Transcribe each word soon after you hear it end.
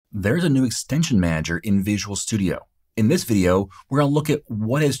There's a new extension manager in Visual Studio. In this video, we're going to look at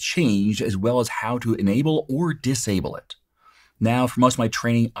what has changed as well as how to enable or disable it. Now, for most of my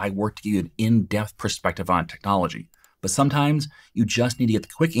training, I work to give you an in-depth perspective on technology, but sometimes you just need to get the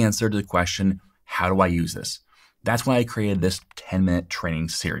quick answer to the question, how do I use this? That's why I created this 10-minute training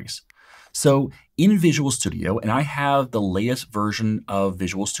series. So in Visual Studio, and I have the latest version of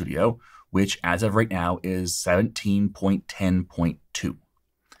Visual Studio, which as of right now is 17.10.2.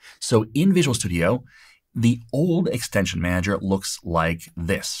 So in Visual Studio, the old extension manager looks like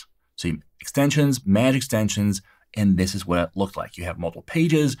this. So you have extensions, manage extensions, and this is what it looked like. You have multiple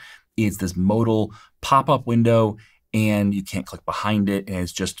pages. It's this modal pop-up window, and you can't click behind it, and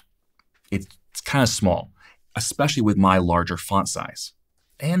it's kind of small, especially with my larger font size.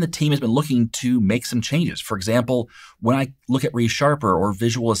 And the team has been looking to make some changes. For example, when I look at ReSharper or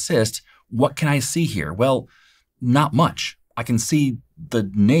Visual Assist, what can I see here? Well, not much. I can see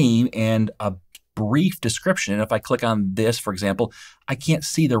the name and a brief description. If I click on this, for example, I can't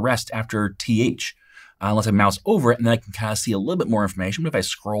see the rest after TH unless I mouse over it, and then I can kind of see a little bit more information. But if I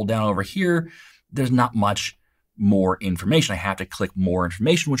scroll down over here, there's not much more information. I have to click more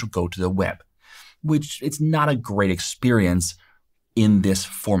information, which will go to the web, which it's not a great experience in this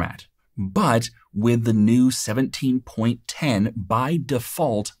format. But with the new 17.10, by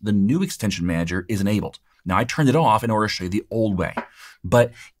default, the new extension manager is enabled. Now, I turned it off in order to show you the old way.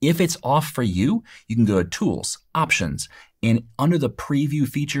 But if it's off for you, you can go to Tools, Options, and under the Preview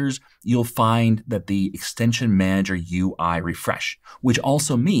features, you'll find that the Extension Manager UI refresh, which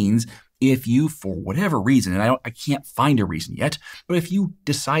also means if you, for whatever reason, and I can't find a reason yet, but if you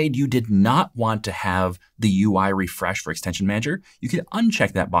decide you did not want to have the UI refresh for Extension Manager, you can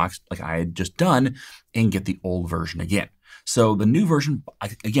uncheck that box like I had just done and get the old version again. So the new version,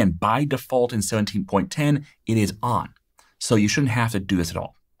 again, by default in 17.10, it is on. So you shouldn't have to do this at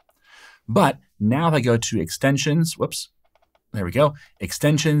all. But now if I go to Extensions, whoops, there we go,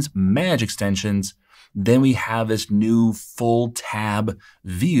 Extensions, Manage Extensions, then we have this new full tab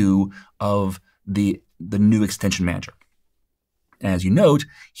view of the new extension manager. As you note,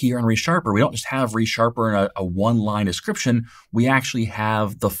 here on ReSharper, we don't just have ReSharper in a one-line description. We actually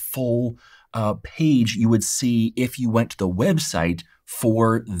have the full page you would see if you went to the website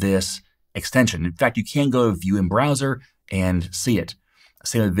for this extension. In fact, you can go to View in Browser and see it.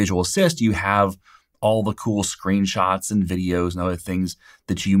 Same with Visual Assist, you have all the cool screenshots and videos and other things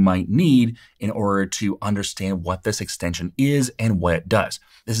that you might need in order to understand what this extension is and what it does.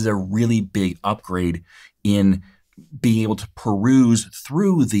 This is a really big upgrade in being able to peruse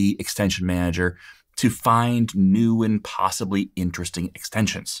through the extension manager to find new and possibly interesting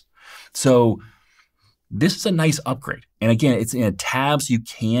extensions. So this is a nice upgrade. And again, it's in a tab, so you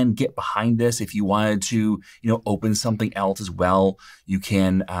can get behind this. If you wanted to, open something else as well, you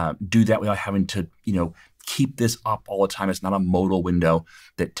can do that without having to, keep this up all the time. It's not a modal window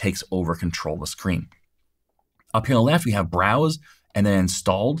that takes over control of the screen. Up here on the left, we have Browse, and then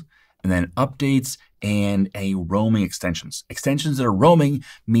Installed, and then Updates, and a roaming extensions. Extensions that are roaming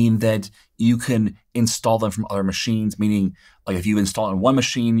mean that you can install them from other machines, meaning like if you install it on one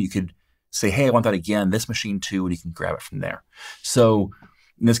machine, you could say, hey, I want that again, this machine too, and you can grab it from there. So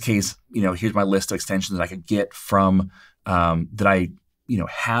in this case, here's my list of extensions that I could get from that I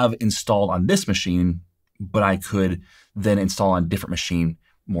have installed on this machine, but I could then install on a different machine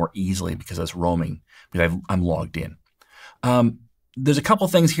more easily because it's roaming, because I'm logged in. There's a couple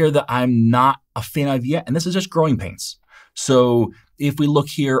things here that I'm not a fan of yet, and this is just growing pains. So if we look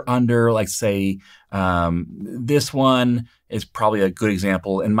here under, like, say, this one is probably a good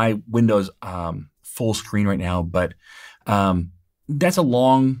example. And my Windows full screen right now, but that's a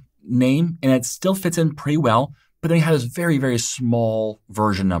long name, and it still fits in pretty well. But then you have this very, very small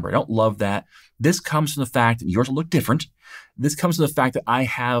version number. I don't love that. This comes from the fact that yours will look different. This comes from the fact that I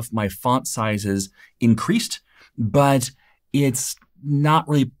have my font sizes increased, but it's not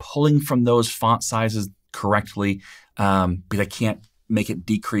really pulling from those font sizes correctly because I can't make it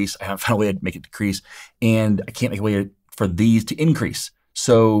decrease. I haven't found a way to make it decrease, and I can't make a way for these to increase.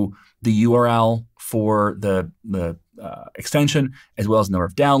 So the URL for the extension, as well as the number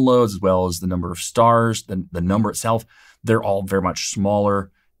of downloads, as well as the number of stars, the number itself, they're all very much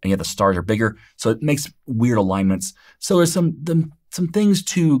smaller, and yet the stars are bigger. So it makes weird alignments. So there's some things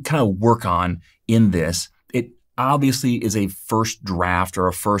to kind of work on in this. It obviously is a first draft or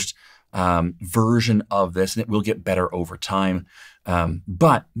a first version of this, and it will get better over time.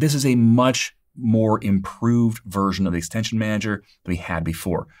 But this is a much more improved version of the extension manager than we had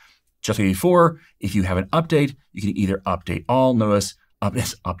before. Just like before, if you have an update, you can either update all. Notice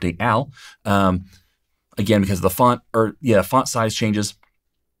update all. Again, because of the font font size changes.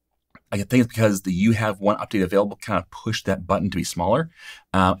 I think it's because the "you have one update available" kind of pushed that button to be smaller.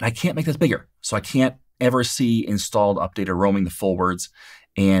 And I can't make this bigger. So I can't ever see installed update or roaming the full words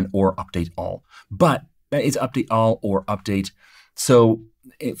or update all. But that is update all or update. So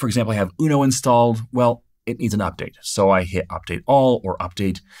for example, I have Uno installed. Well, it needs an update. So I hit update all or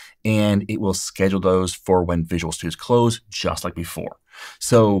update, and it will schedule those for when Visual Studio is closed, just like before.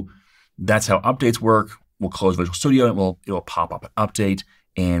 So that's how updates work. We'll close Visual Studio and it will pop up an update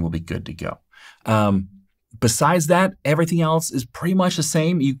and we'll be good to go. Besides that, everything else is pretty much the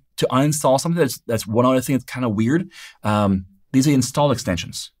same. To uninstall something, that's one other thing that's kind of weird. These are installed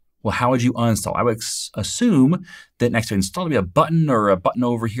extensions. Well, how would you uninstall? I would assume that next to install, there'd be a button or a button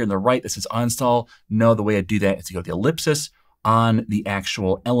over here on the right that says uninstall. No, the way I do that is to go to the ellipsis on the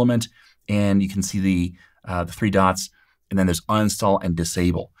actual element, and you can see the 3 dots, and then there's uninstall and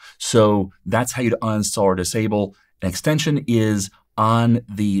disable. So that's how you uninstall or disable an extension, is on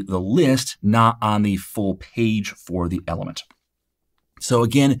the list, not on the full page for the element. So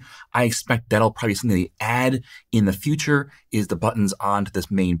again, I expect that'll probably be something they add in the future, is the buttons onto this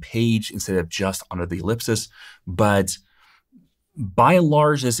main page instead of just under the ellipsis. But by and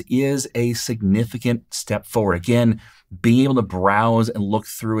large, this is a significant step forward. Again, being able to browse and look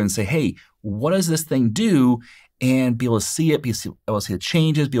through and say, hey, what does this thing do? And be able to see it, be able to see the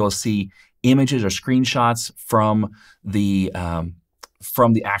changes, be able to see images or screenshots from the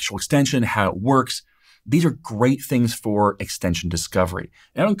actual extension, how it works. These are great things for extension discovery.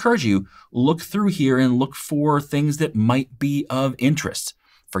 And I'll encourage you, look through here and look for things that might be of interest.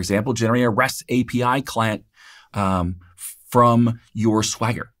 For example, generate a REST API client from your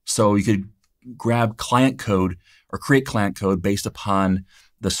Swagger. So you could grab client code or create client code based upon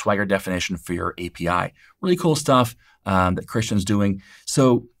the Swagger definition for your API. Really cool stuff that Christian's doing.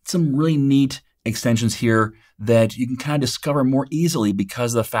 So some really neat extensions here that you can kind of discover more easily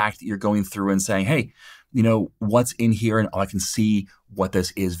because of the fact that you're going through and saying, hey, you know, what's in here? And I can see what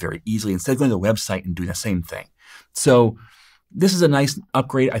this is very easily instead of going to the website and doing the same thing. So this is a nice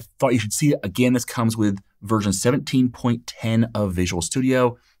upgrade. I thought you should see it. Again, this comes with version 17.10 of Visual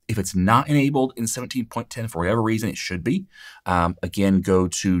Studio. If it's not enabled in 17.10 for whatever reason, it should be. Again, go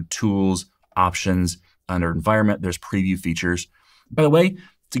to Tools, Options, under Environment. There's Preview Features. By the way,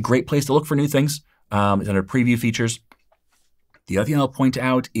 it's a great place to look for new things. It's under Preview Features. The other thing I'll point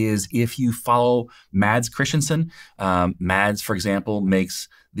out is if you follow Mads Christensen, Mads, for example, makes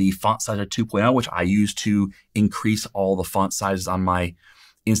the font size 2.0, which I use to increase all the font sizes on my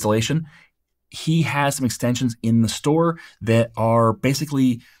installation. He has some extensions in the store that are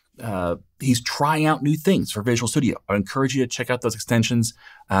basically, he's trying out new things for Visual Studio. I encourage you to check out those extensions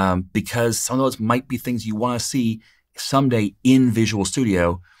because some of those might be things you want to see someday in Visual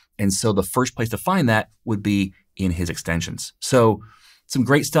Studio. And so the first place to find that would be in his extensions. So some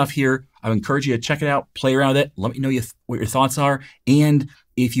great stuff here. I encourage you to check it out, play around with it. Let me know what your thoughts are. And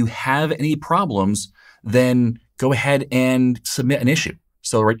if you have any problems, then go ahead and submit an issue.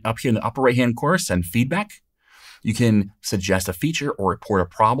 So right up here in the upper right-hand corner, send feedback. You can suggest a feature or report a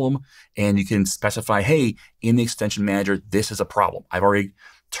problem, and you can specify, hey, in the extension manager, this is a problem. I've already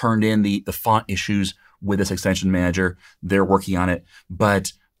turned in the font issues with this extension manager. They're working on it.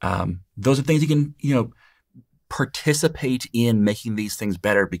 But those are things you can, participate in making these things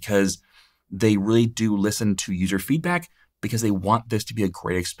better because they really do listen to user feedback because they want this to be a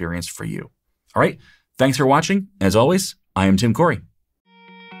great experience for you. All right. Thanks for watching. As always, I am Tim Corey.